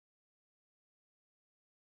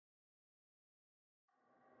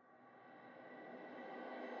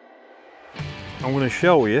I'm going to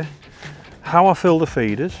show you how I fill the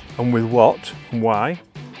feeders and with what and why.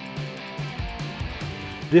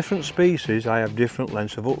 Different species, I have different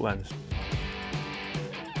lengths of hook lengths.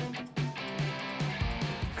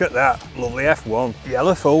 Look at that, lovely F1,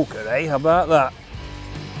 yellow focus, eh? How about that?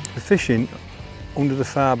 We're fishing under the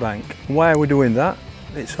far bank. Why are we doing that?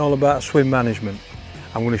 It's all about swim management.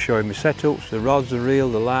 I'm going to show you my setups, the rods, the reel,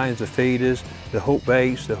 the lines, the feeders, the hook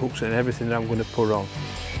baits, the hooks and everything that I'm going to put on.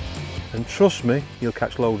 And trust me, you'll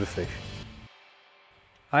catch loads of fish.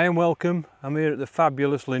 Hi and welcome, I'm here at the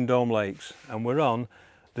fabulous Lindholme Lakes and we're on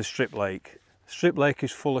the Strip Lake. Strip Lake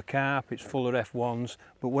is full of carp, it's full of F1s,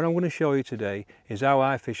 but what I'm going to show you today is how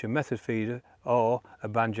I fish a method feeder or a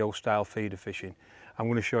banjo style feeder fishing. I'm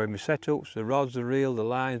going to show you my setups, the rods, the reel, the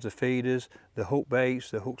lines, the feeders, the hook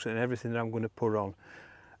baits, the hooks and everything that I'm going to put on.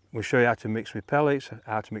 We'll show you how to mix with pellets,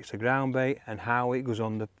 how to mix the ground bait and how it goes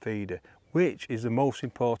on the feeder, which is the most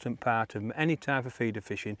important part of any type of feeder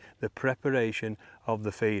fishing, the preparation of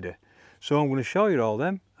the feeder. So I'm going to show you all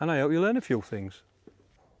them and I hope you learn a few things.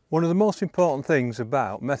 One of the most important things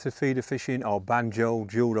about method feeder fishing or banjo,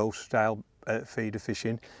 judo style feeder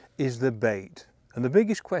fishing is the bait. And the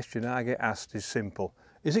biggest question I get asked is simple.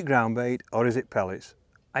 Is it ground bait or is it pellets?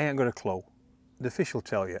 I ain't got a clue. The fish will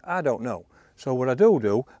tell you. I don't know. So what I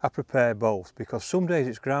do, I prepare both because some days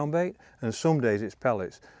it's ground bait and some days it's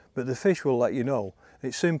pellets. But the fish will let you know.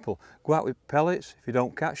 It's simple. Go out with pellets. If you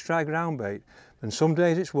don't catch, try ground bait. And some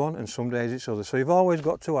days it's one and some days it's other. So you've always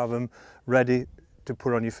got to have them ready to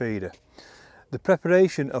put on your feeder. The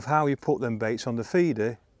preparation of how you put them baits on the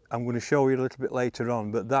feeder, I'm going to show you a little bit later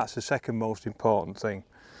on, but that's the second most important thing.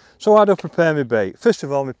 So how do I prepare my bait? First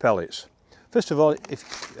of all, my pellets. First of all,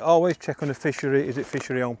 always check on the fishery, is it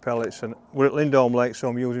fishery owned pellets? And we're at Lindholme Lake, so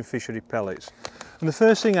I'm using fishery pellets. And the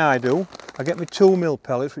first thing I do, I get my 2mm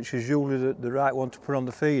pellets, which is usually the right one to put on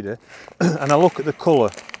the feeder, and I look at the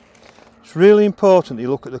colour. It's really important that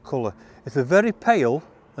you look at the colour. If they're very pale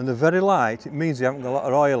and they're very light, it means they haven't got a lot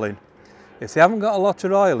of oil in. If they haven't got a lot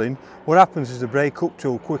of oil in, what happens is they break up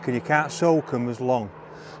too quick and you can't soak them as long.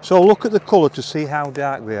 So look at the colour to see how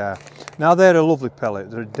dark they are. Now they're a lovely pellet,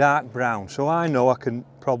 they're a dark brown, so I know I can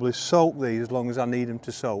probably soak these as long as I need them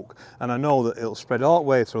to soak. And I know that it'll spread all the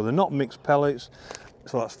way through. They're not mixed pellets,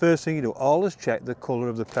 so that's the first thing you do. Always check the colour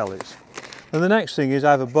of the pellets. And the next thing is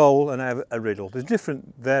I have a bowl and I have a riddle. There's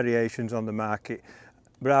different variations on the market,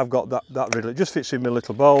 but I've got that riddle. It just fits in my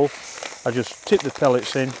little bowl. I just tip the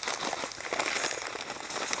pellets in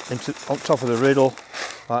on top of the riddle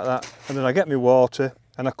like that, and then I get my water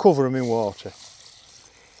and I cover them in water.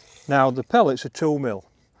 Now the pellets are 2mm.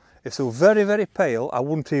 If they were very, very pale, I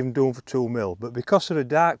wouldn't even do them for 2mm, but because they're a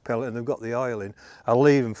dark pellet and they've got the oil in, I'll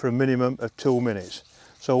leave them for a minimum of 2 minutes.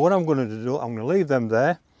 So what I'm going to do, I'm going to leave them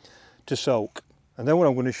there to soak, and then what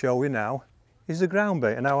I'm going to show you now is the ground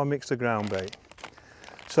bait and how I mix the ground bait.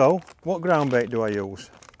 So what ground bait do I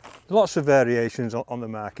use? Lots of variations on the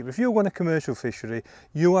market, but if you're going to commercial fishery,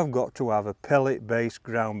 you have got to have a pellet based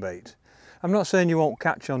ground bait. I'm not saying you won't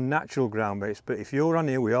catch on natural ground baits, but if you're on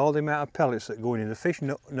here with all the amount of pellets that go in, the fish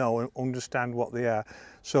know and understand what they are,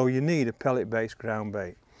 so you need a pellet based ground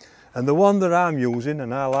bait. And the one that I'm using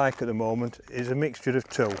and I like at the moment is a mixture of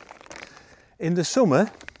two. In the summer,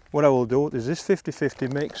 what I will do is this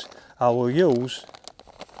 50-50 mix. I will use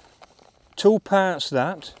 2 parts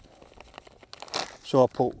that, so I'll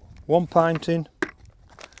put 1 pint in,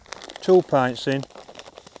 2 pints in,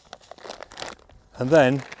 and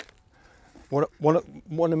then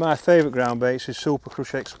one of my favourite ground baits is Super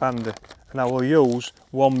Crush Expander, and I will use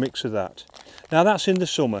 1 mix of that. Now that's in the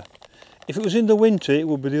summer. If it was in the winter, it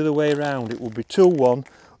would be the other way around. It would be 2-1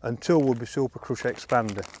 and 2 would be Super Crush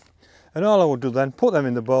Expander. And all I would do then, put them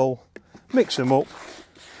in the bowl, mix them up,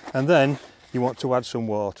 and then you want to add some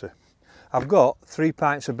water. I've got 3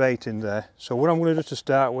 pints of bait in there, so what I'm going to do to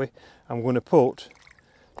start with, I'm going to put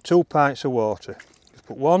 2 pints of water. Just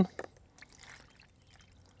put 1,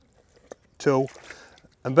 2,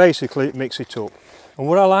 and basically mix it up. And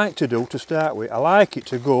what I like to do to start with, I like it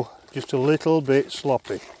to go just a little bit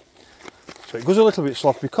sloppy. So it goes a little bit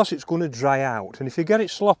sloppy because it's going to dry out, and if you get it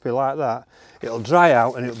sloppy like that, it'll dry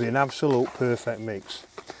out and it'll be an absolute perfect mix.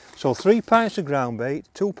 So 3 pints of ground bait,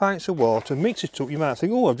 2 pints of water, mix it up. You might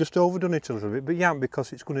think, oh, I've just overdone it a little bit, but you haven't,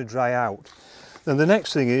 because it's going to dry out. Then the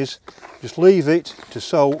next thing is just leave it to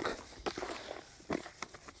soak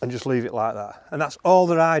and just leave it like that. And that's all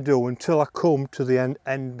that I do until I come to the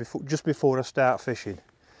end just before I start fishing.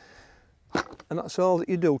 And that's all that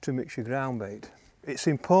you do to mix your ground bait. It's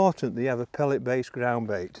important that you have a pellet based ground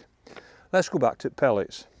bait. Let's go back to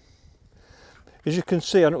pellets. As you can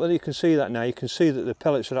see, I don't know whether you can see that now, you can see that the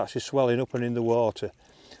pellets are actually swelling up and in the water.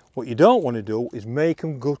 What you don't want to do is make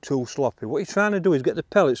them go too sloppy. What you're trying to do is get the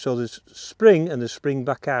pellets so there's spring and there's spring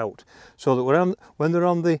back out, so that when they're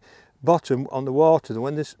on the bottom on the water,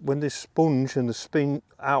 when they sponge and they spin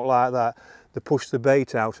out like that, they push the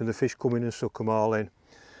bait out and the fish come in and suck them all in.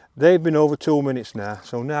 They've been over 2 minutes now,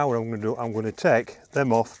 so now what I'm going to do, I'm going to take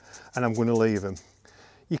them off and I'm going to leave them.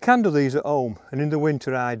 You can do these at home, and in the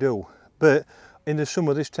winter I do, but in the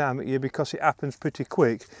summer this time of year, because it happens pretty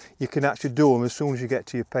quick, you can actually do them as soon as you get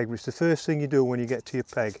to your peg. It's the first thing you do when you get to your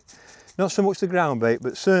peg. Not so much the ground bait,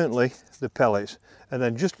 but certainly the pellets, and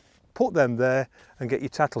then just put them there and get your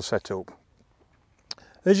tattle set up.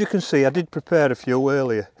 As you can see, I did prepare a few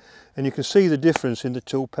earlier, and you can see the difference in the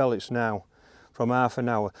two pellets now from half an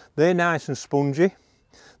hour. They're nice and spongy,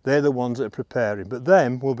 they're the ones that are preparing, but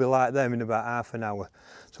them will be like them in about half an hour.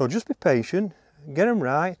 So just be patient, get them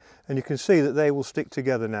right, and you can see that they will stick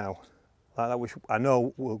together now, like that, which I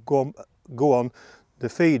know will go on the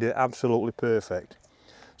feeder absolutely perfect.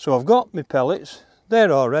 So I've got my pellets,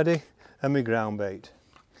 they're all ready, and my ground bait.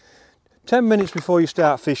 10 minutes before you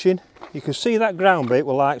start fishing, you can see that ground bait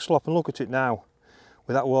will like slop, and look at it now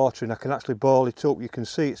with that water, and I can actually ball it up. You can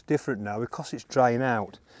see it's different now because it's drying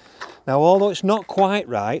out. Now, although it's not quite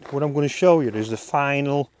right, what I'm going to show you is the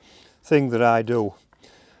final thing that I do.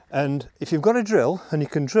 And if you've got a drill and you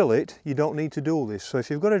can drill it, you don't need to do this. So if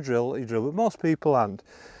you've got a drill, you drill, but most people aren't.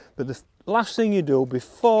 But the last thing you do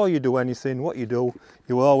before you do anything, what you do,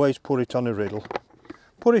 you always put it on a riddle.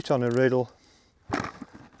 Put it on a riddle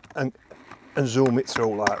and zoom it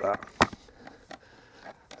through like that.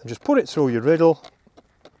 And just put it through your riddle,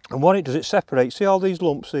 and what it does, it separates. See all these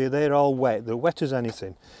lumps here, they're all wet, they're wet as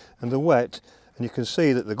anything, and they're wet, and you can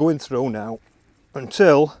see that they're going through now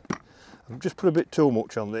until, I've just put a bit too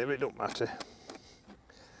much on there, but it don't matter.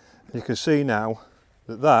 And you can see now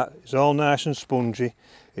that that is all nice and spongy,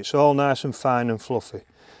 it's all nice and fine and fluffy,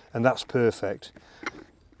 and that's perfect.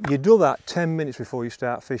 You do that 10 minutes before you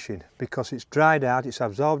start fishing, because it's dried out, it's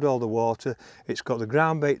absorbed all the water, it's got the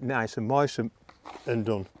ground bait nice and moist and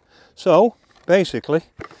done. So basically,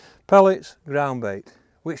 pellets, ground bait.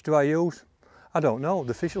 Which do I use? I don't know,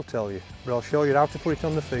 the fish will tell you, but I'll show you how to put it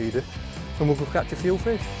on the feeder and we'll go catch a few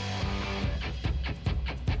fish.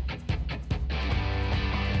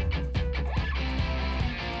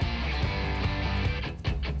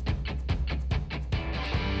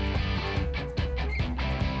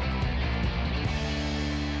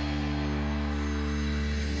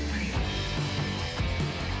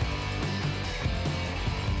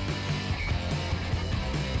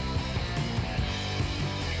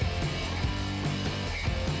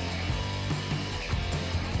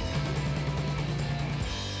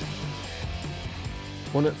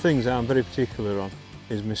 One of the things I'm very particular on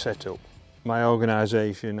is my setup, my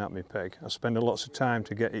organisation at my peg. I spend lots of time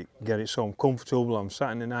to get it so I'm comfortable, I'm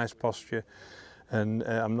sat in a nice posture, and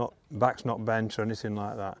back's not bent or anything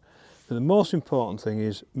like that. But the most important thing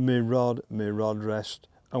is my rod rest,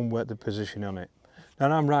 and where the position on it.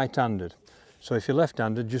 Now I'm right-handed, so if you're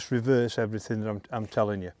left-handed, just reverse everything that I'm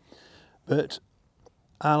telling you. But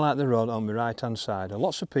I like the rod on my right hand side, and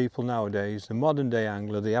lots of people nowadays, the modern day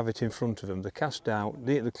angler, they have it in front of them. They cast out,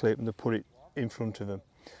 they hit the clip and they put it in front of them.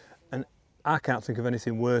 And I can't think of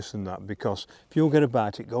anything worse than that, because if you get a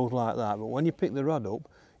bite it goes like that, but when you pick the rod up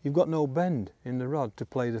you've got no bend in the rod to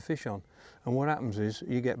play the fish on, and what happens is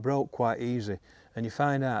you get broke quite easy, and you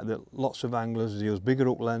find out that lots of anglers use bigger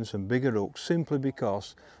hook lengths and bigger hooks simply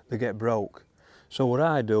because they get broke. So what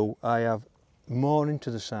I do, I have more into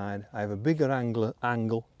the side, I have a bigger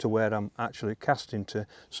angle to where I'm actually casting to,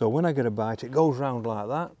 so when I get a bite it goes round like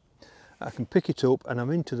that, I can pick it up and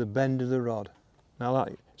I'm into the bend of the rod. Now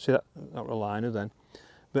see that, not a liner then,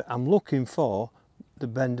 but I'm looking for the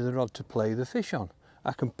bend of the rod to play the fish on.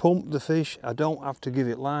 I can pump the fish, I don't have to give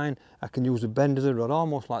it line, I can use the bend of the rod,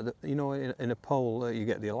 almost like you know, in a pole you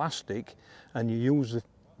get the elastic and you use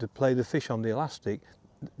to play the fish on the elastic.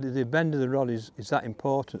 The bend of the rod is that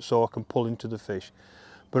important, so I can pull into the fish.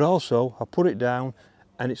 But also I put it down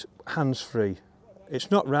and it's hands free.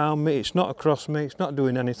 It's not round me, it's not across me, it's not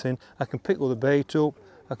doing anything. I can pick all the bait up,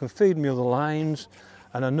 I can feed me other lines,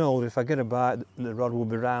 and I know that if I get a bite the rod will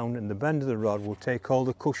be round and the bend of the rod will take all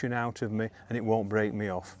the cushion out of me and it won't break me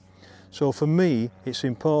off. So for me it's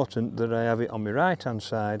important that I have it on my right hand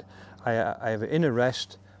side, I have it in a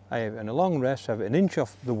rest, I have it in a long rest, I have it an inch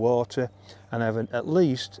off the water, and I have at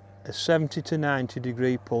least a 70 to 90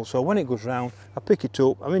 degree pull. So when it goes round, I pick it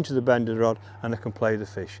up, I'm into the bend of the rod, and I can play the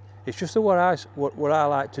fish. It's just what I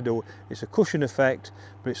like to do. It's a cushion effect,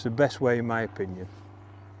 but it's the best way in my opinion.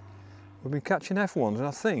 We've been catching F1s, and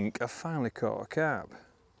I think I've finally caught a carp.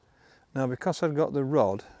 Now because I've got the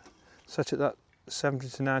rod set at that 70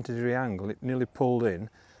 to 90 degree angle, it nearly pulled in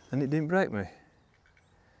and it didn't break me.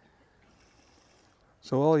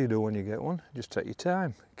 So all you do when you get one, just take your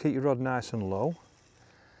time, keep your rod nice and low,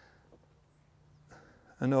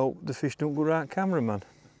 and hope the fish don't go right cameraman.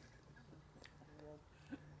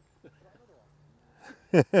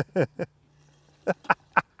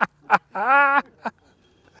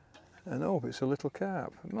 And hope it's a little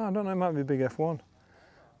carp. No, I don't know, it might be a big F1.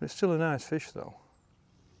 But it's still a nice fish though.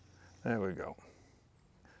 There we go.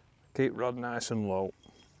 Keep rod nice and low.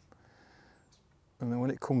 And then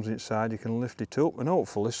when it comes inside you can lift it up, and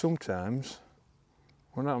hopefully sometimes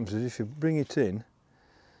what happens is if you bring it in,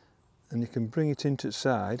 and you can bring it into the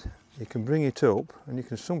side, you can bring it up and you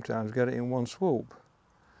can sometimes get it in one swoop.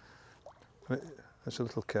 That's a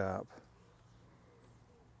little carp.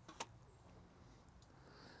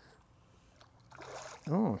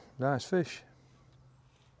 Oh, nice fish.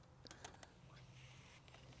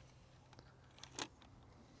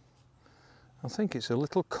 I think it's a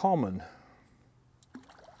little common.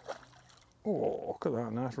 Oh, look at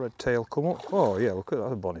that nice red tail come up. Oh yeah, look at that,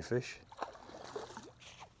 a bonny fish.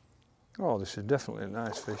 Oh, this is definitely a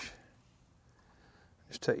nice fish.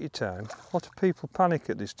 Just take your time. A lot of people panic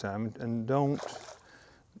at this time and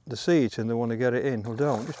they see it and they want to get it in. Well,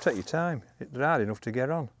 don't, just take your time. It's hard enough to get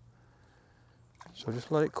on. So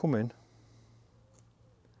just let it come in.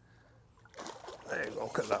 There you go,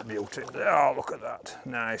 look at that beauty. Oh, look at that.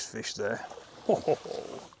 Nice fish there. Oh,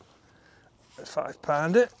 a 5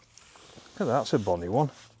 pounder. Look at that, that's a bonny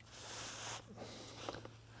one.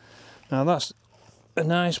 Now that's a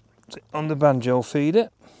nice, on the banjo feeder,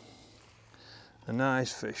 a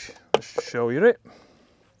nice fish. Let's show you it.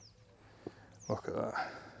 Look at that.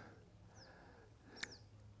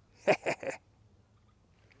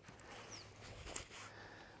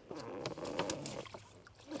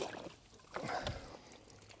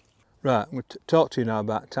 Right, I'm going to talk to you now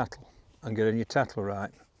about tattle and getting your tattle right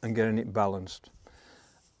and getting it balanced.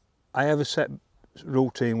 I have a set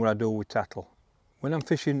routine what I do with tattle. When I'm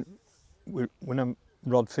fishing, when I'm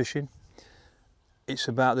rod fishing, it's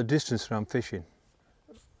about the distance that I'm fishing.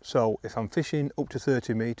 So if I'm fishing up to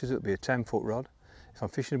 30 metres, it'll be a 10-foot rod. If I'm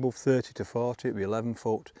fishing above 30 to 40, it'll be 11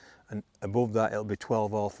 foot, and above that it'll be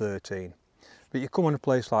 12 or 13. But you come on a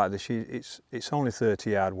place like this, it's only 30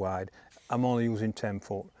 yard wide. I'm only using 10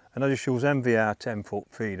 foot. And I just use MVR 10-foot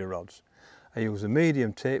feeder rods. I use a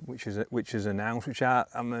medium tip, which is an ounce, which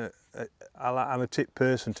I'm a tip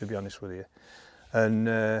person, to be honest with you.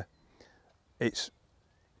 And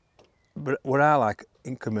but what I like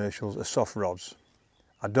in commercials are soft rods.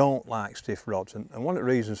 I don't like stiff rods, and one of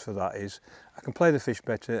the reasons for that is I can play the fish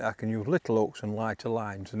better, I can use little hooks and lighter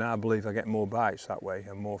lines, and I believe I get more bites that way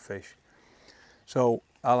and more fish. So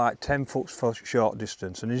I like 10 foot for short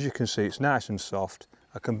distance, and as you can see it's nice and soft.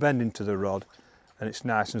 I can bend into the rod and it's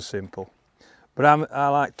nice and simple. But I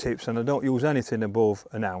like tips, and I don't use anything above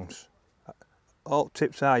an ounce. All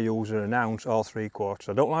tips I use are an ounce or 3/4.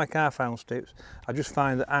 I don't like half-ounce tips. I just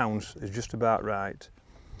find that ounce is just about right.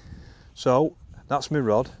 So that's my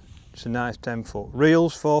rod. It's a nice 10 foot.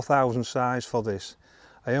 Reels 4000 size for this.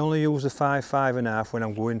 I only use the 5.5 when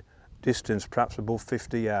I'm going distance, perhaps above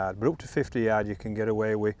 50 yard. But up to 50 yard you can get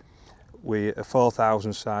away with a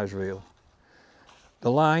 4000 size reel.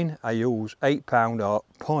 The line I use 8 pound or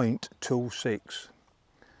 0.26,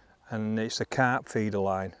 and it's a carp feeder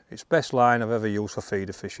line. It's the best line I've ever used for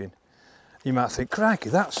feeder fishing. You might think, crikey,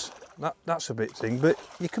 that's a bit thing, but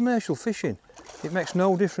you're commercial fishing. It makes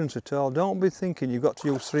no difference at all. Don't be thinking you've got to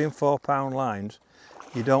use 3 and 4 pound lines.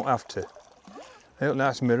 You don't have to.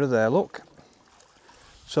 Nice mirror there, look.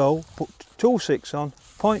 So put 2.6 on,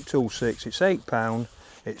 0.26, it's 8 pound,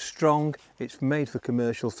 it's strong, it's made for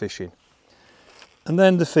commercial fishing. And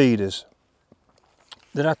then the feeders.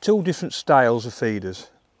 There are 2 different styles of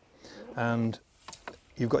feeders, and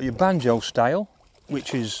you've got your banjo style,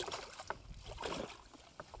 which is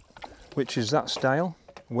that style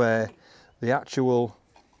where the actual,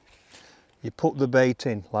 you put the bait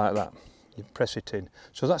in like that, you press it in.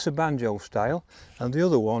 So that's a banjo style, and the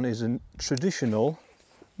other one is a traditional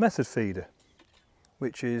method feeder,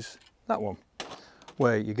 which is that one,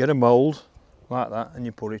 where you get a mould like that and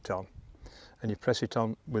you put it on. And you press it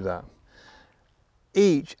on with that.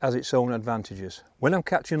 Each has its own advantages. When I'm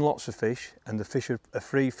catching lots of fish and the fish are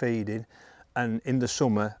free feeding, and in the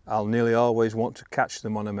summer I'll nearly always want to catch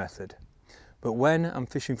them on a method. But when I'm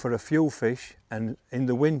fishing for a few fish and in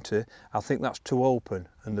the winter I think that's too open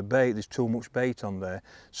and the bait, there's too much bait on there,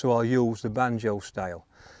 so I'll use the banjo style.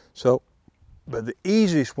 But the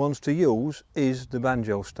easiest ones to use is the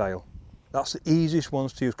banjo style. That's the easiest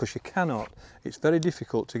ones to use, because you cannot, it's very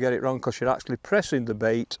difficult to get it wrong, because you're actually pressing the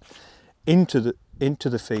bait into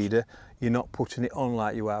the feeder, you're not putting it on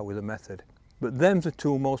like you are with a method. But them's the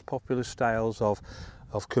two most popular styles of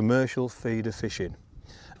commercial feeder fishing.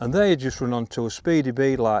 And they just run onto a speedy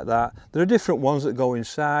bead like that. There are different ones that go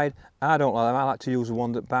inside. I don't like them. I like to use the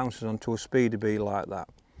one that bounces onto a speedy bead like that.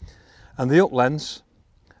 And the hook lengths,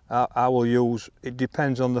 I will use, it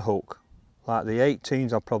depends on the hook. Like the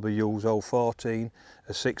 18s, I'll probably use 014,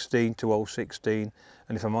 a 16 to 016,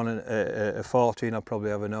 and if I'm on a 14, I'll probably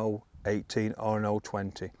have an 018 or an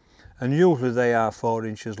 020. And usually they are 4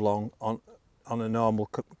 inches long on a normal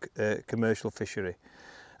commercial fishery.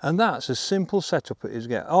 And that's a simple setup it is.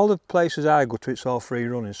 Get all the places I go to, it's all free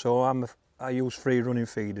running, so I use free running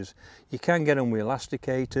feeders. You can get them with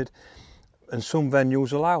elasticated, and some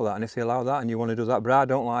venues allow that, and if they allow that and you want to do that, but I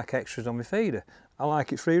don't like extras on my feeder. I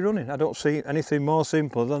like it free running. I don't see anything more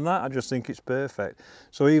simple than that. I just think it's perfect.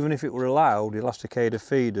 So even if it were allowed elasticated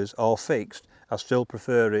feeders or fixed, I still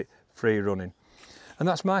prefer it free running. And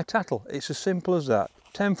that's my tattle. It's as simple as that.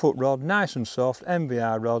 10-foot rod, nice and soft,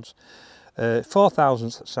 MVR rods,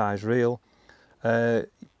 4,000th size reel. My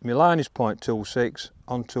line is 0.26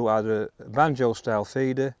 onto either a banjo style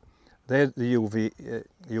feeder, they're the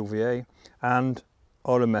UVA, and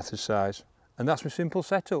or a method size. And that's my simple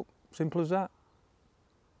setup. Simple as that.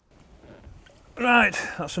 Right,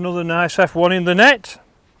 that's another nice F1 in the net.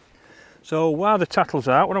 So while the tattle's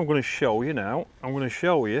out, what I'm going to show you now, I'm going to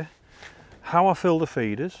show you how I fill the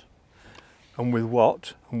feeders and with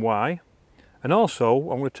what and why. And also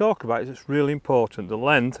what I'm going to talk about is it's really important, the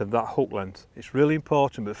length of that hook length. It's really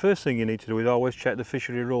important, but the first thing you need to do is always check the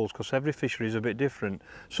fishery rules, because every fishery is a bit different.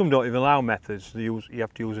 Some don't even allow methods, you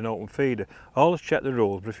have to use an open feeder. Always check the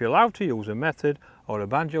rules, but if you're allowed to use a method or a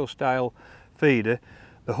banjo style feeder,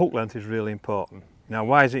 the hook length is really important. Now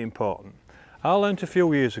why is it important? I learned a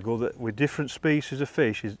few years ago that with different species of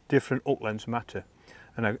fish, different hook lengths matter.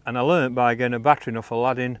 And I learned by getting a battering off a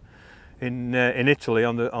lad in Italy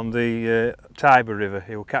on the Tiber River.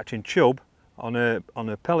 He was catching chub on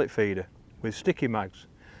a pellet feeder with sticky mags,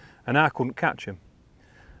 and I couldn't catch him.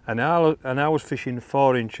 And I was fishing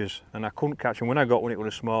 4 inches, and I couldn't catch him. When I got one, it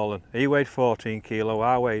was a small one. He weighed 14 kilo,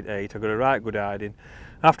 I weighed 8. I got a right good hiding.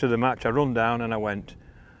 After the match, I run down and I went.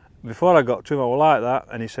 Before I got to him, I was like that,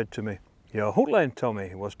 and he said to me, "Your hook length,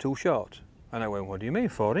 Tommy, was too short." And I went, "What do you mean,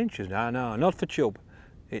 4 inches?" "No, not for chub.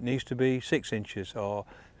 It needs to be 6 inches or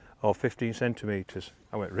 15 centimetres.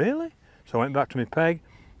 I went, "Really?" So I went back to my peg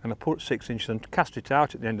and I put 6 inches and cast it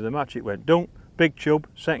out at the end of the match. It went dunk, big chub,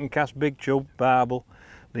 second cast, big chub, barbel.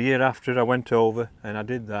 The year after I went over and I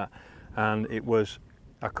did that, and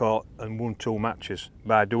I caught and won 2 matches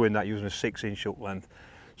by doing that using a 6-inch hook length.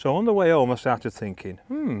 So on the way home I started thinking,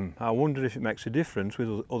 I wonder if it makes a difference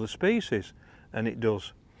with other species, and it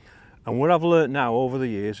does. And what I've learnt now over the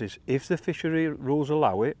years is if the fishery rules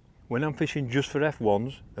allow it, when I'm fishing just for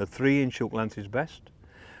F1s, a 3-inch hook length is best.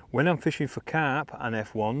 When I'm fishing for carp and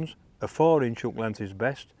F1s, a 4-inch hook length is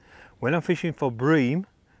best. When I'm fishing for bream,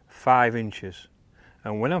 5 inches.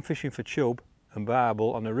 And when I'm fishing for chub and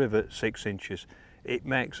barbel on a river, 6 inches. It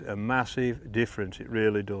makes a massive difference, it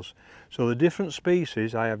really does. So the different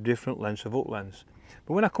species, I have different lengths of hook lengths.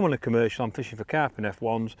 But when I come on a commercial, I'm fishing for carp and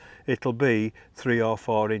F1s, it'll be 3 or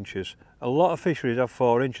 4 inches. A lot of fisheries have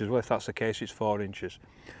 4 inches, well if that's the case it's 4 inches.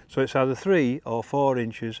 So it's either 3 or 4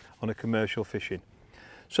 inches on a commercial fishing.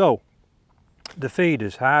 So, the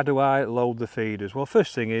feeders, how do I load the feeders? Well,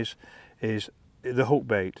 first thing is the hook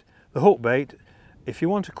bait. The hook bait, if you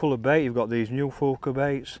want a colour bait, you've got these new Fuka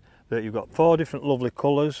baits, that you've got 4 different lovely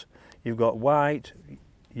colours. You've got white,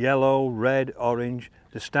 yellow, red, orange.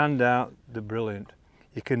 They stand out, they're brilliant.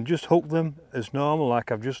 You can just hook them as normal,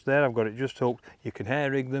 like I've just there, I've got it just hooked. You can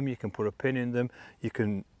hair rig them, you can put a pin in them, you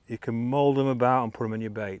can mould them about and put them in your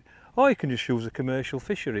bait. Or you can just use the commercial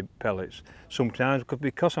fishery pellets. Sometimes,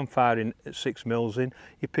 because I'm firing at 6 mils in,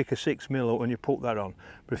 you pick a 6 mil up and you put that on.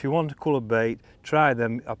 But if you want a colour bait, try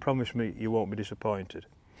them, I promise me you won't be disappointed.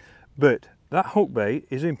 But that hook bait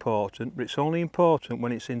is important, but it's only important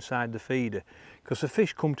when it's inside the feeder, because the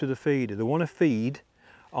fish come to the feeder, they want to feed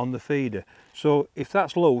on the feeder. So if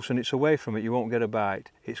that's loose and it's away from it, you won't get a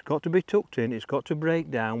bite. It's got to be tucked in, it's got to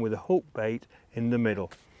break down with a hook bait in the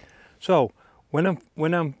middle. So when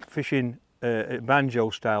I'm fishing a banjo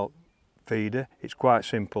style feeder, it's quite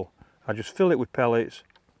simple. I just fill it with pellets,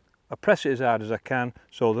 I press it as hard as I can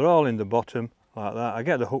so they're all in the bottom like that. I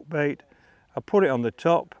get the hook bait, I put it on the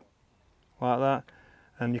top like that,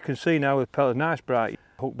 and you can see now with pellets, nice bright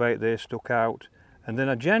hook bait there stuck out, and then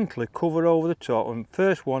I gently cover over the top, and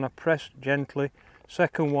first one I press gently,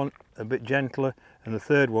 second one a bit gentler, and the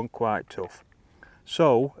third one quite tough.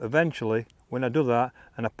 So eventually when I do that,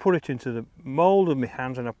 and I put it into the mould with my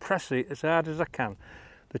hands and I press it as hard as I can.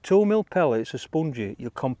 The 2mm pellets are spongy. You're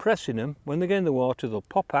compressing them. When they get in the water, they'll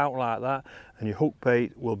pop out like that, and your hook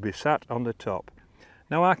bait will be sat on the top.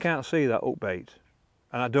 Now I can't see that hook bait,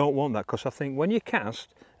 and I don't want that, because I think when you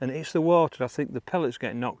cast and it hits the water, I think the pellets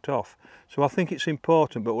get knocked off. So I think it's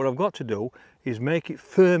important, but what I've got to do is make it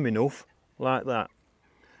firm enough like that,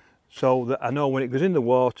 so that I know when it goes in the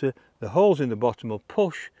water, the holes in the bottom will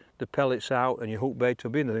push the pellets out and your hook bait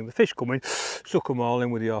will be in the thing. The fish come in, suck them all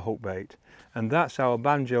in with your hook bait. And that's how a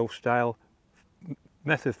banjo style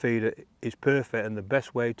method feeder is perfect and the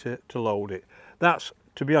best way to load it. That's,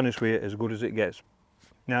 to be honest with you, as good as it gets.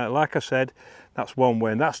 Now, like I said, that's one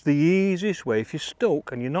way, and that's the easiest way. If you're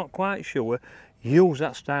stuck and you're not quite sure, use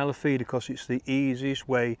that style of feeder, because it's the easiest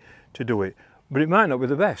way to do it. But it might not be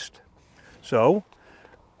the best. So,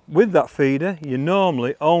 with that feeder, you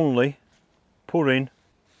normally only put in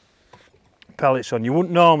pellets on. You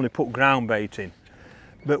wouldn't normally put ground bait in.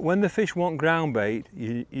 But when the fish want ground bait,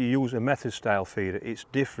 you use a method style feeder. It's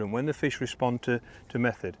different when the fish respond to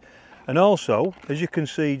method. And also, as you can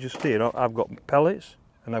see just here, I've got pellets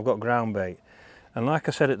and I've got ground bait. And like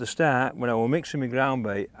I said at the start, when I was mixing my ground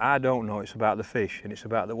bait, I don't know, it's about the fish, and it's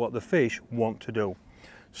about what the fish want to do.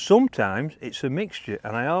 Sometimes it's a mixture,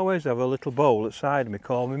 and I always have a little bowl at the side of me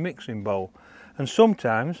called my mixing bowl. And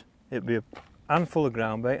sometimes it'll be a handful of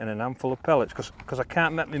ground bait and a handful of pellets, because I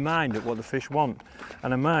can't make my mind up what the fish want.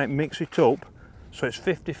 And I might mix it up so it's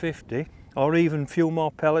 50-50, or even a few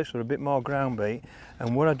more pellets or a bit more ground bait.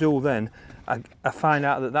 And what I do then, I find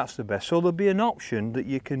out that that's the best. So there'll be an option that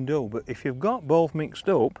you can do, but if you've got both mixed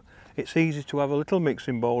up, it's easy to have a little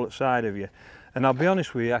mixing bowl at the side of you. And I'll be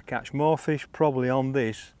honest with you, I catch more fish probably on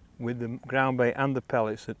this with the ground bait and the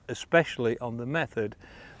pellets, especially on the method,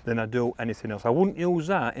 than I do anything else. I wouldn't use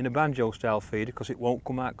that in a banjo style feeder because it won't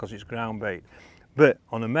come out because it's ground bait. But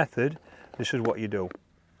on a method, this is what you do.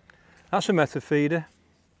 That's a method feeder,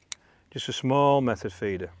 just a small method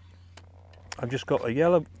feeder. I've just got a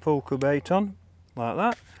yellow focal bait on, like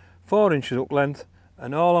that, 4 inches hook length,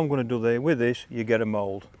 and all I'm going to do there with this, you get a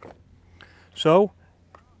mould. So,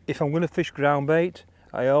 if I'm going to fish ground bait,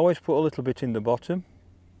 I always put a little bit in the bottom,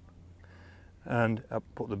 and I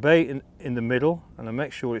put the bait in the middle, and I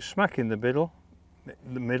make sure it's smack in the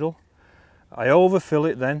middle. I overfill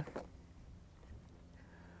it then,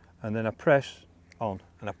 and then I press on,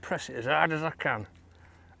 and I press it as hard as I can,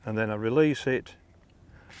 and then I release it.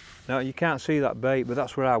 Now you can't see that bait, but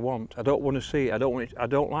that's what I want. I don't want to see it. I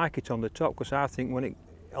don't like it on the top, because I think when it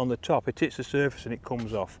on the top it hits the surface and it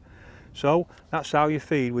comes off. So that's how you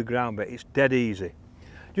feed with ground bait. It's dead easy.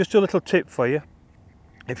 Just a little tip for you.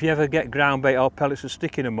 If you ever get ground bait or pellets that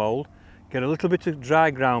stick in a mould, get a little bit of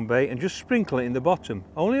dry ground bait and just sprinkle it in the bottom.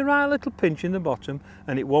 Only a right little pinch in the bottom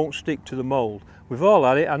and it won't stick to the mould. We've all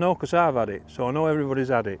had it, I know, because I've had it, so I know everybody's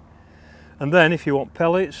had it. And then if you want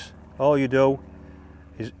pellets, all you do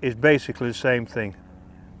is basically the same thing.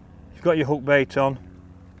 You've got your hook bait on,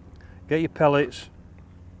 get your pellets,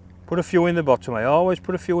 put a few in the bottom. I always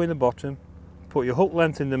put a few in the bottom, put your hook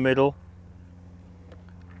length in the middle,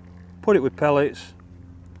 put it with pellets,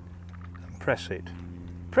 and press it.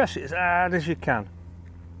 Press it as hard as you can.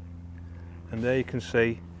 And there you can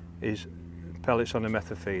see is pellets on a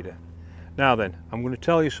method feeder. Now then, I'm going to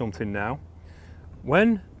tell you something now.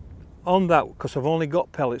 When on that, because I've only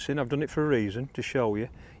got pellets in, I've done it for a reason, to show you,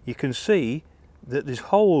 you can see that there's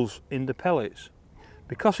holes in the pellets.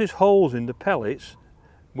 Because there's holes in the pellets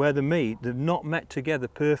where they meet, they're not met together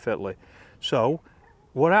perfectly. So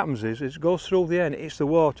what happens is it goes through the end, it hits the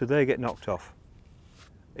water, they get knocked off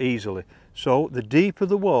easily. So the deeper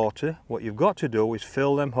the water, what you've got to do is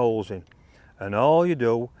fill them holes in. And all you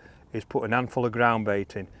do is put an handful of ground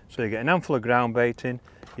bait in. So you get an handful of ground bait in,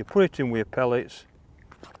 you put it in with your pellets.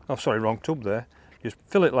 Oh sorry, wrong tub there. Just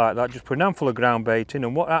fill it like that, just put an handful of ground bait in,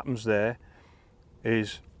 and what happens there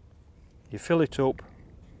is you fill it up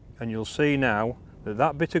and you'll see now that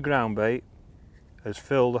that bit of ground bait has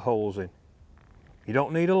filled the holes in. You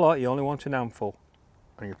don't need a lot, you only want an handful.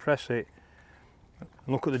 And you press it, and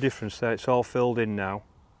look at the difference there, it's all filled in now.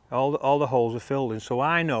 All the holes are filled in, so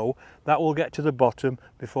I know that will get to the bottom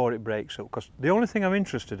before it breaks up, because the only thing I'm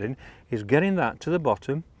interested in is getting that to the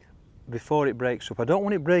bottom before it breaks up. I don't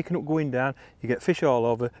want it breaking up, going down, you get fish all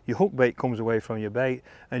over, your hook bait comes away from your bait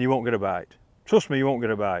and you won't get a bite. Trust me, you won't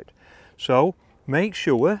get a bite. So make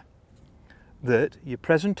sure that your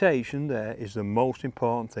presentation there is the most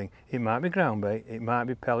important thing. It might be ground bait, it might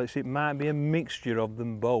be pellets, it might be a mixture of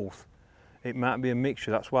them both. It might be a mixture,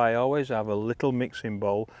 that's why I always have a little mixing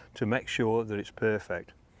bowl to make sure that it's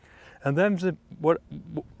perfect. And them's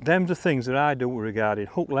the things that I do regarding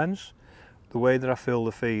hook lengths, the way that I fill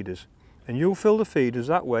the feeders. And you fill the feeders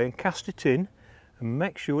that way and cast it in and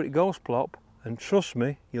make sure it goes plop, and trust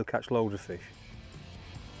me, you'll catch loads of fish.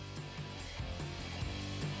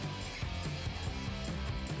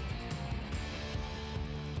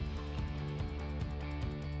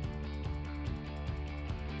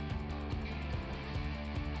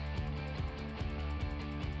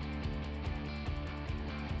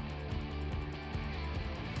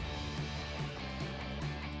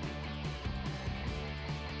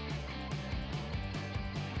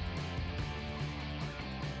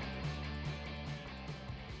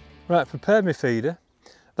 Right, prepared my feeder.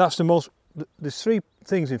 That's there's three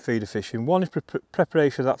things in feeder fishing. One is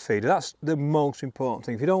preparation of that feeder. That's the most important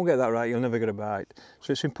thing. If you don't get that right, you'll never get a bite.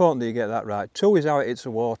 So it's important that you get that right. Two is how it hits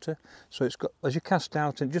the water. So it's got, as you cast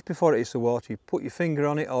out, and just before it hits the water, you put your finger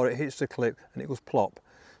on it or it hits the clip and it goes plop.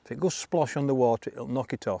 If it goes splosh on the water, it'll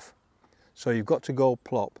knock it off. So you've got to go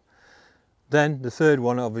plop. Then the third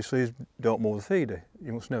one obviously is don't move the feeder.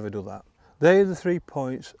 You must never do that. They're the 3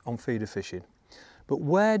 points on feeder fishing. But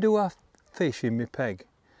where do I fish in my peg?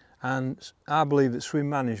 And I believe that swim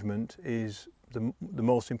management is the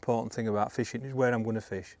most important thing about fishing, is where I'm going to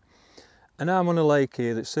fish. And I'm on a lake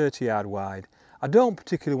here that's 30 yard wide. I don't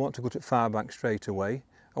particularly want to go to far bank straight away.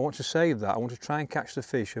 I want to save that. I want to try and catch the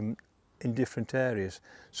fish in different areas.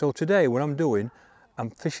 So today what I'm doing, I'm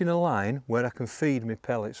fishing a line where I can feed my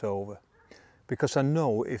pellets over. Because I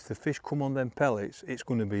know if the fish come on them pellets, it's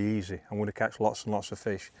going to be easy. I'm going to catch lots and lots of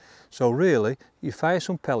fish. So really, you fire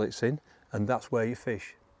some pellets in and that's where you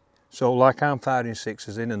fish. So like I'm firing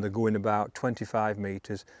 6s in and they're going about 25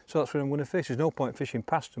 metres, so that's where I'm going to fish. There's no point fishing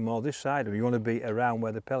past them or this side of them. You want to be around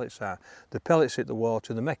where the pellets are. The pellets hit the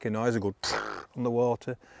water, they make a noise, they go on the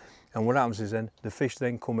water, and what happens is then the fish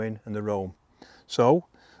then come in and they roam. So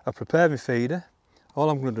I've prepared my feeder. All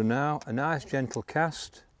I'm going to do now, a nice gentle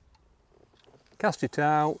cast. Cast it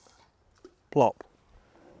out, plop.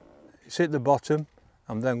 It's hit the bottom.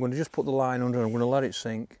 I'm then going to just put the line under and I'm going to let it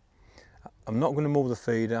sink. I'm not going to move the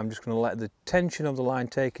feeder, I'm just going to let the tension of the line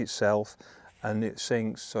take itself and it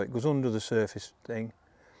sinks, so it goes under the surface thing.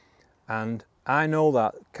 And I know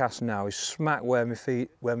that cast now is smack where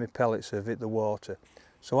my pellets have hit the water.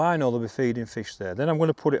 So I know they'll be feeding fish there. Then I'm going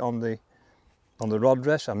to put it on the rod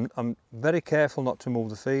rest. I'm very careful not to move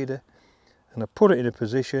the feeder, and I put it in a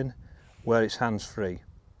position where it's hands free.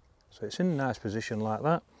 So it's in a nice position like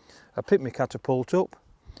that. I pick my catapult up,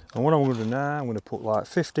 and what I'm going to do now, I'm going to put like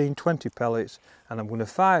 15-20 pellets and I'm going to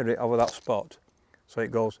fire it over that spot. So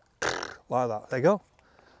it goes like that. There you go.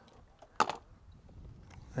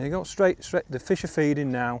 There you go, straight, the fish are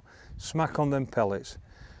feeding now, smack on them pellets.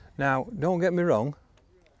 Now, don't get me wrong,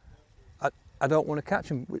 I don't want to catch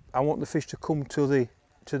them. I want the fish to come to the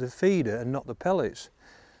feeder and not the pellets.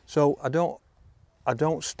 So I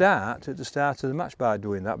don't start at the start of the match by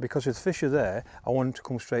doing that, because if the fish are there, I want them to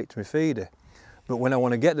come straight to my feeder. But when I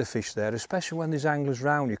want to get the fish there, especially when there's anglers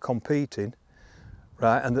round you competing,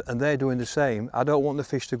 right, and they're doing the same, I don't want the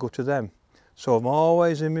fish to go to them. So I'm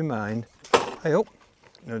always in my mind, hey up,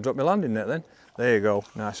 I'm going to drop my landing net then. There you go,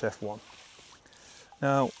 nice F1.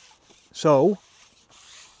 Now, so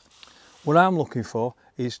what I'm looking for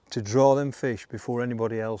is to draw them fish before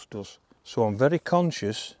anybody else does. So I'm very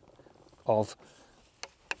conscious of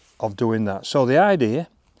doing that. So the idea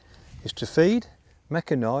is to feed,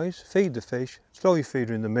 make a noise, feed the fish, throw your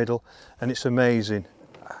feeder in the middle, and it's amazing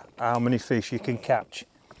how many fish you can catch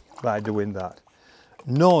by doing that.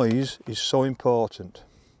 Noise is so important.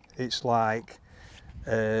 It's like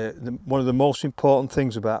one of the most important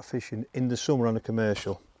things about fishing in the summer on a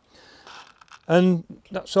commercial. And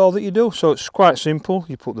that's all that you do. So it's quite simple.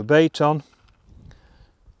 You put the bait on,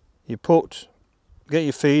 get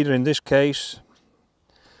your feeder, in this case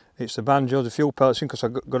it's the banjo, the fuel pellets in, because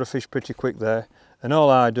I've got to fish pretty quick there. And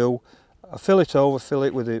all I do, I fill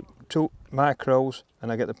it with the 2 micros,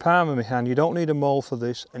 and I get the palm of my hand. You don't need a mold for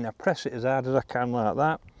this, and I press it as hard as I can like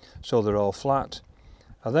that, so they're all flat.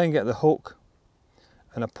 I then get the hook,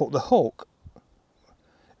 and I put the hook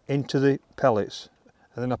into the pellets,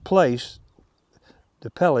 and then I place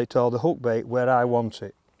the pellet or the hook bait where I want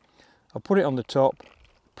it. I put it on the top,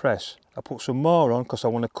 press. I put some more on because I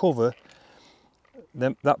want to cover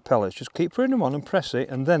that pellet. Just keep putting them on and press it,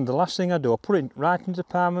 and then the last thing I do, I put it right into the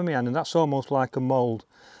palm of my hand, and that's almost like a mould,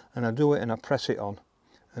 and I do it and I press it on,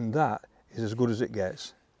 and that is as good as it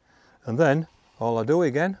gets. And then all I do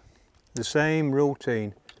again, the same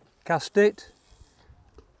routine, cast it,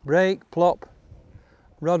 break, plop,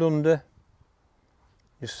 rod under,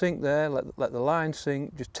 you sink there, let the line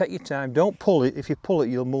sink, just take your time, don't pull it. If you pull it,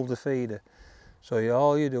 you'll move the feeder. So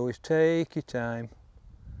all you do is take your time,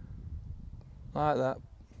 like that,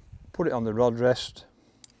 put it on the rod rest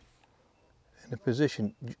in a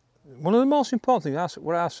position. One of the most important things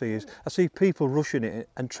what I see is I see people rushing it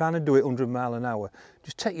and trying to do it 100 miles an hour.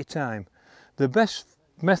 Just take your time. The best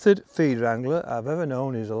method feeder angler I've ever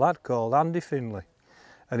known is a lad called Andy Finley,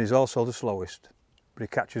 and he's also the slowest, but he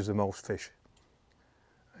catches the most fish.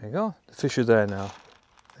 There you go, the fish are there now.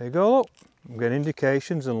 There you go, look, I'm getting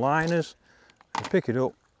indications and liners, and pick it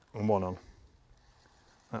up and one on.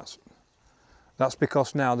 That's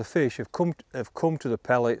because now the fish have come to the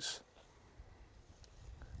pellets,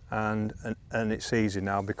 and it's easy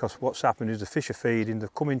now, because what's happened is the fish are feeding,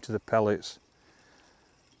 they've come into the pellets,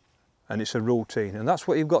 and it's a routine. And that's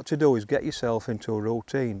what you've got to do, is get yourself into a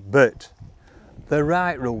routine, but the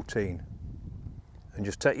right routine. And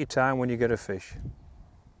just take your time when you get a fish.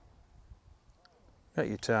 Take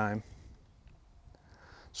your time.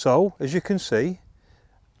 So, as you can see,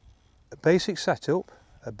 a basic setup,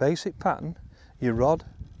 a basic pattern, your rod,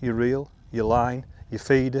 your reel, your line, your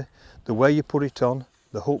feeder, the way you put it on,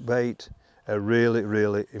 the hook bait are really,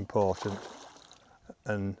 really important.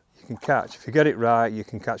 And you can catch, if you get it right, you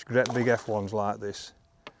can catch great big F1s like this.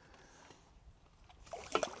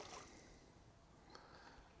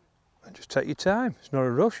 And just take your time. It's not a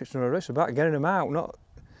rush, it's not a race. It's about getting them out,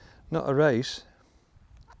 not a race.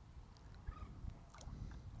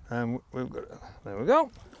 And we've got, there we go.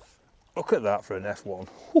 Look at that for an F1.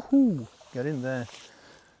 Woohoo! Get in there.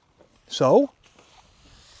 So,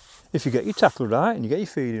 if you get your tackle right and you get your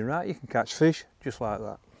feeding right, you can catch fish just like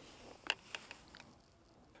that.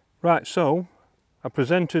 Right, so I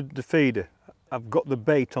presented the feeder. I've got the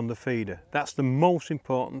bait on the feeder. That's the most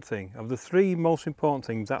important thing. Of the three most important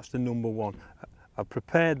things, that's the number one. I've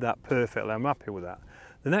prepared that perfectly. I'm happy with that.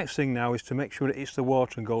 The next thing now is to make sure it hits the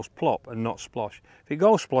water and goes plop and not splosh. If it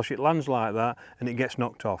goes splosh, it lands like that and it gets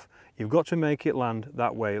knocked off. You've got to make it land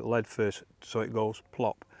that way, lead first, so it goes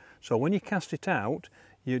plop. So when you cast it out,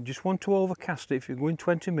 you just want to overcast it. If you're going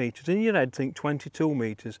 20 metres, in your head think 22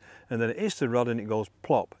 metres, and then it hits the rod and it goes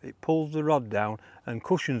plop. It pulls the rod down and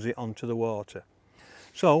cushions it onto the water.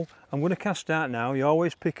 So I'm going to cast out now. You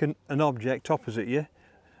always pick an object opposite you.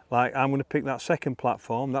 Like I'm going to pick that second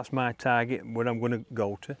platform, that's my target where I'm going to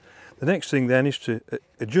go to. The next thing then is to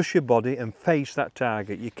adjust your body and face that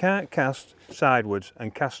target. You can't cast sideways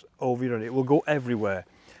and cast over your head, it will go everywhere.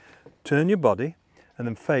 Turn your body and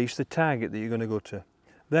then face the target that you're going to go to.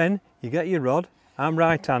 Then you get your rod. I'm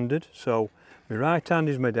right-handed, so my right hand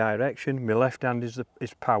is my direction, my left hand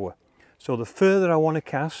is power. So the further I want to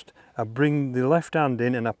cast, I bring the left hand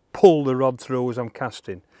in and I pull the rod through as I'm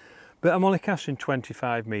casting. But I'm only casting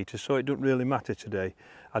 25 metres, so it doesn't really matter today.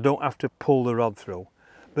 I don't have to pull the rod through.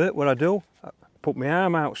 But what I do, I put my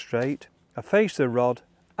arm out straight, I face the rod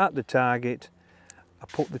at the target, I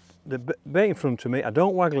put the bait in front of me, I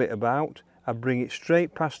don't waggle it about, I bring it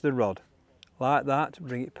straight past the rod. Like that,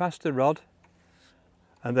 bring it past the rod,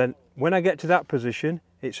 and then when I get to that position,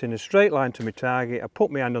 it's in a straight line to my target. I put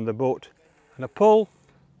my hand on the butt and I pull,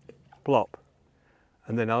 plop,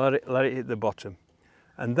 and then I let it hit the bottom.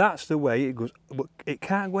 And that's the way it goes. But it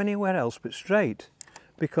can't go anywhere else but straight,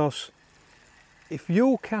 because if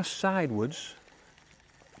you cast sideways,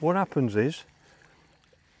 what happens is,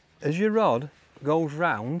 as your rod goes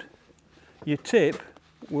round, your tip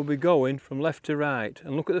will be going from left to right,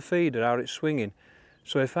 and look at the feeder how it's swinging.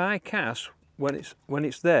 So if I cast when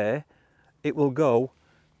it's there, it will go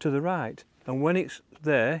to the right, and when it's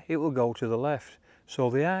there it will go to the left.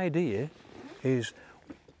 So the idea is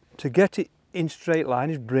to get it in straight line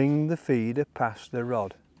is bring the feeder past the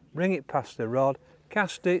rod. Bring it past the rod,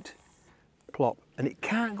 cast it, plop, and it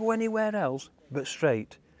can't go anywhere else but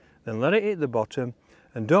straight. Then let it hit the bottom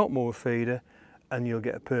and don't move the feeder, and you'll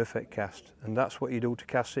get a perfect cast. And that's what you do to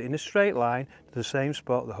cast it in a straight line to the same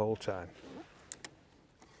spot the whole time.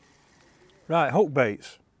 Right, hook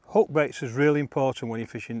baits. Hook baits is really important when you're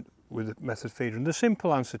fishing with a method feeder, and the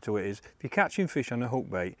simple answer to it is, if you're catching fish on a hook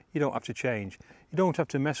bait, you don't have to change. You don't have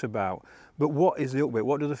to mess about. But what is the hook bait?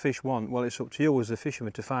 What do the fish want? Well, it's up to you as the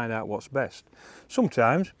fisherman to find out what's best.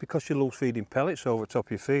 Sometimes, because you lose feeding pellets over the top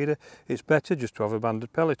of your feeder, it's better just to have a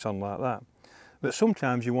banded pellet on like that. But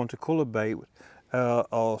sometimes you want a colour bait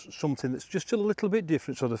or something that's just a little bit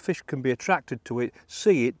different, so the fish can be attracted to it,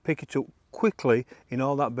 see it, pick it up quickly in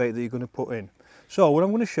all that bait that you're going to put in. So what I'm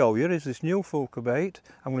going to show you is this new Fulker bait.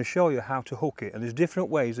 I'm going to show you how to hook it, and there's different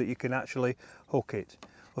ways that you can actually hook it.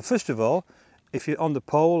 Well, first of all, if you're on the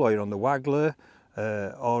pole or you're on the waggler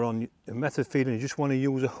or on a method feeder and you just want to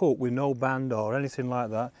use a hook with no band or anything like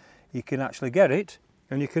that, you can actually get it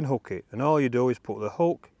and you can hook it. And all you do is put the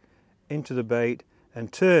hook into the bait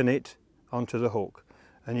and turn it onto the hook,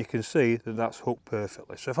 and you can see that that's hooked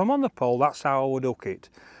perfectly. So if I'm on the pole, that's how I would hook it.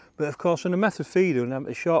 But of course on a method feeder and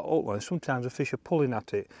a short hook line, sometimes the fish are pulling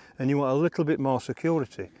at it and you want a little bit more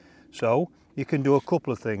security. So you can do a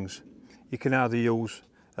couple of things. You can either use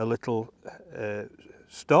a little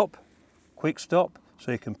stop, quick stop,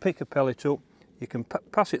 so you can pick a pellet up, you can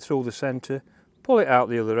pass it through the centre, pull it out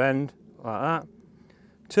the other end like that,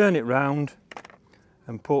 turn it round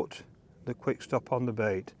and put the quick stop on the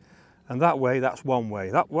bait. And that way, that's one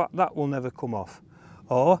way, that will never come off.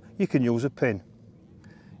 Or you can use a pin.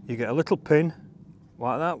 You get a little pin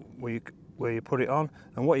like that where you put it on,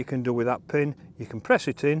 and what you can do with that pin, you can press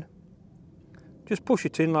it in, just push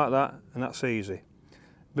it in like that, and that's easy.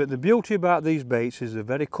 But the beauty about these baits is they're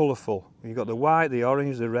very colourful. You've got the white, the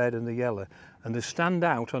orange, the red and the yellow, and they stand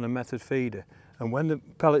out on a method feeder. And when the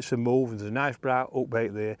pellets are moved, there's a nice bright hook bait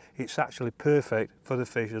there, it's actually perfect for the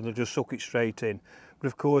fish and they'll just suck it straight in. But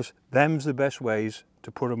of course, them's the best ways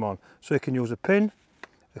to put them on. So you can use a pin,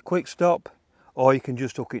 a quick stop, or you can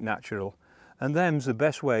just hook it natural. And them's the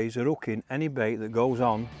best ways of hooking any bait that goes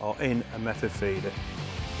on or in a method feeder.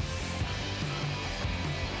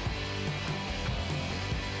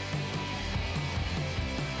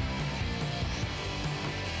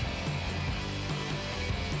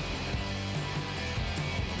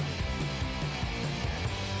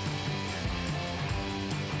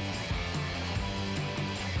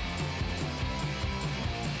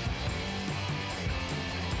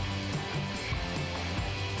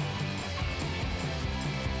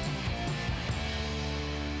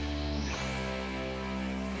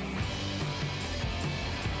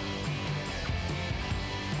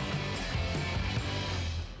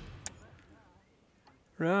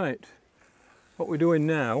 Right, what we're doing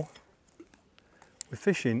now, we're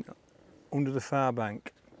fishing under the far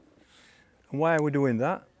bank. And why are we doing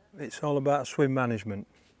that? It's all about swim management.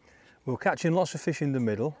 We're catching lots of fish in the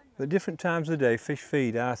middle, but different times of the day fish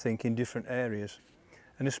feed, I think, in different areas.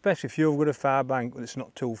 And especially if you've got a far bank that's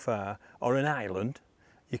not too far, or an island,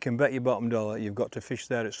 you can bet your bottom dollar you've got to fish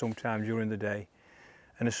there at some time during the day.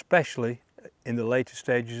 And especially in the later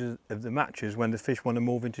stages of the matches when the fish want to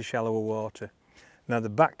move into shallower water. Now they're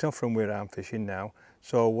backed off from where I'm fishing now,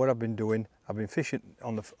 so what I've been doing, I've been fishing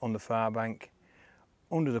on the far bank,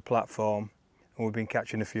 under the platform, and we've been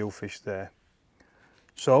catching a few fish there.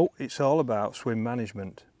 So it's all about swim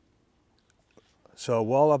management. So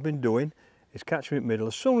all I've been doing is catching it middle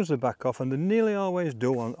as soon as they back off, and they nearly always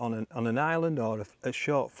do on an island or a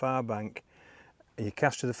short far bank. And you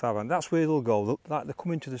cast to the far bank, that's where they'll go, like they're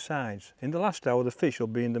coming to the sides. In the last hour the fish will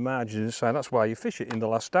be in the margins of the side, that's why you fish it in the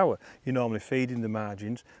last hour. You normally feed in the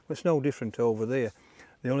margins, but it's no different over there.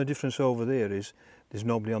 The only difference over there is there's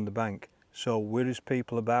nobody on the bank. So where there's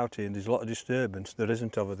people about here and there's a lot of disturbance, there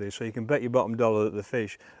isn't over there. So you can bet your bottom dollar that the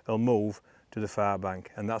fish will move to the far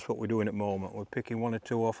bank, and that's what we're doing at the moment. We're picking one or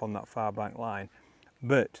two off on that far bank line.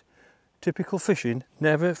 But typical fishing,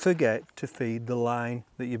 never forget to feed the line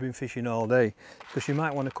that you've been fishing all day, because you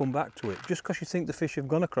might want to come back to it. Just because you think the fish have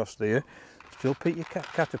gone across there, still pick your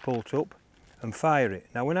catapult up and fire it.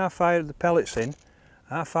 Now when I fire the pellets in,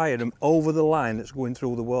 I fire them over the line that's going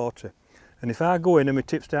through the water. And if I go in and my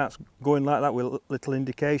tip starts going like that with little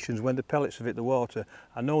indications when the pellets have hit the water,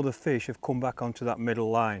 I know the fish have come back onto that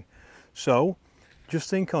middle line. So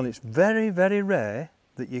just think on, it's very, very rare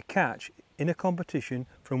that you catch in a competition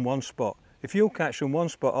from one spot. If you catch from one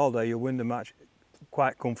spot all day, you'll win the match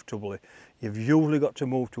quite comfortably. You've usually got to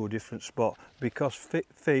move to a different spot because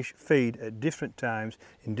fish feed at different times,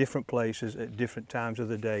 in different places, at different times of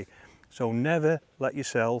the day. So never let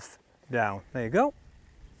yourself down. There you go,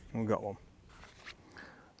 we've got one.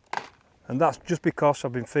 And that's just because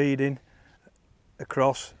I've been feeding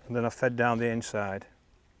across and then I've fed down the inside.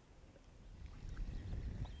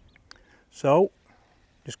 So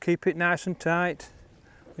just keep it nice and tight.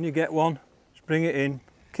 When you get one, just bring it in,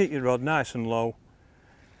 keep your rod nice and low.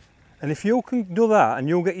 And if you can do that and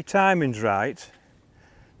you'll get your timings right,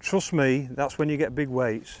 trust me, that's when you get big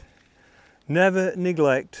weights. Never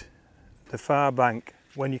neglect the far bank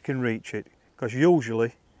when you can reach it, because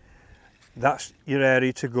usually that's your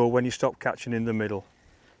area to go when you stop catching in the middle.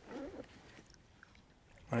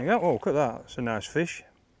 There you go. Oh, look at that, that's a nice fish.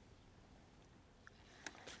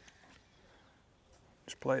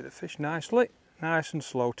 Just play the fish nicely, nice and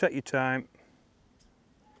slow, take your time.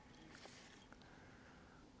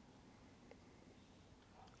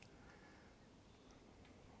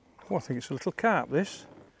 Oh, I think it's a little carp, this.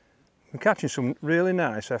 I'm catching some really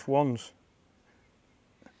nice F1s.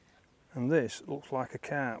 And this looks like a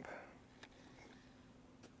carp.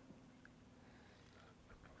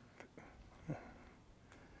 Look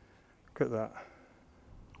at that.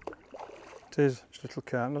 It is, it's a little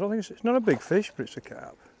carp. I don't think it's not a big fish, but it's a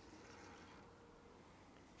carp.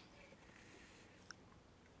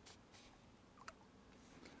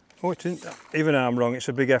 Oh, it isn't even I'm wrong, it's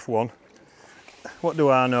a big F1. What do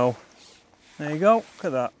I know? There you go, look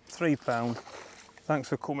at that, £3. Thanks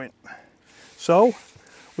for coming. So,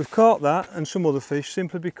 we've caught that and some other fish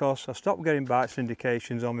simply because I stopped getting bites and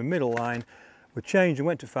indications on my middle line. We changed and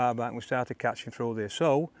went to far bank and we started catching through there.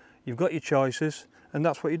 So, you've got your choices and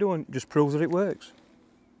that's what you're doing. It just proves that it works.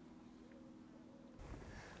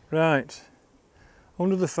 Right,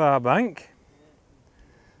 under the far bank,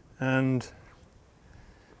 and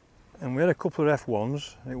we had a couple of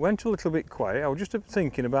F1s. It went a little bit quiet. I was just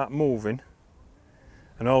thinking about moving,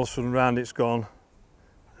 and all of a sudden round it's gone,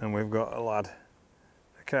 and we've got a lad,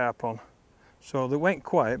 a carp on. So they went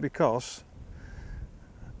quiet because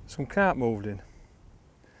some carp moved in,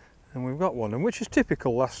 and we've got one, and which is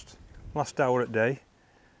typical last hour at day,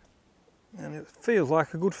 and it feels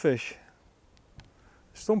like a good fish.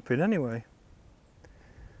 It's thumping anyway,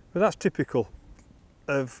 but that's typical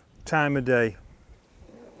of time of day.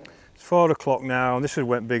 It's 4 o'clock now and this is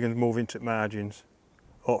went big and moving to margins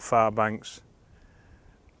up far banks.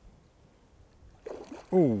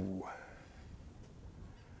 Ooh,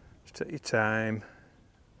 just take your time,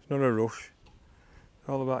 it's not a rush, it's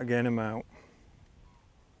all about getting them out.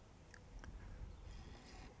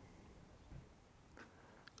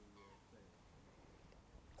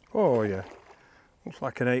 Oh yeah. Looks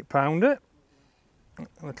like an 8-pounder,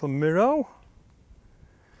 a little Miro.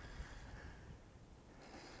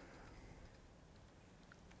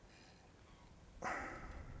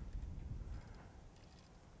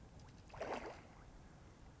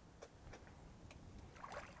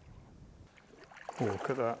 Oh,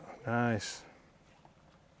 look at that, nice.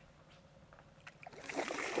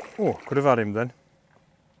 Oh, could have had him then.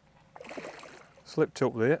 Slipped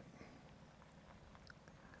up there.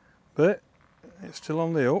 But it's still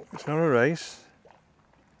on the hook, it's not a race.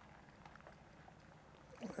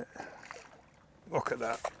 Look at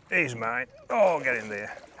that, he's mine. Oh, get in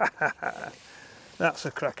there. That's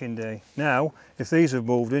a cracking day. Now, if these have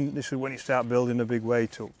moved in, this is when you start building a big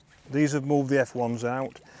weight up. These have moved the F1s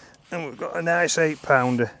out, and we've got a nice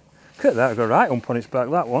 8-pounder. Look at that, got a right hump on its back,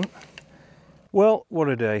 that one. Well, what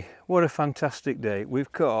a day, what a fantastic day.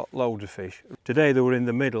 We've caught loads of fish. Today they were in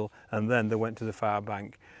the middle, and then they went to the far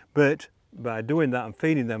bank. But by doing that and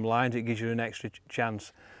feeding them lines, it gives you an extra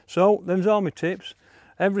chance. So, them's all my tips.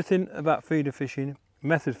 Everything about feeder fishing,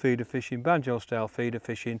 method feeder fishing, banjo style feeder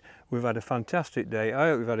fishing. We've had a fantastic day. I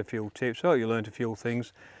hope you've had a few tips. I hope you learned a few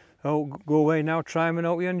things. So go away now, try them and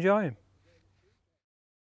hope you enjoy them.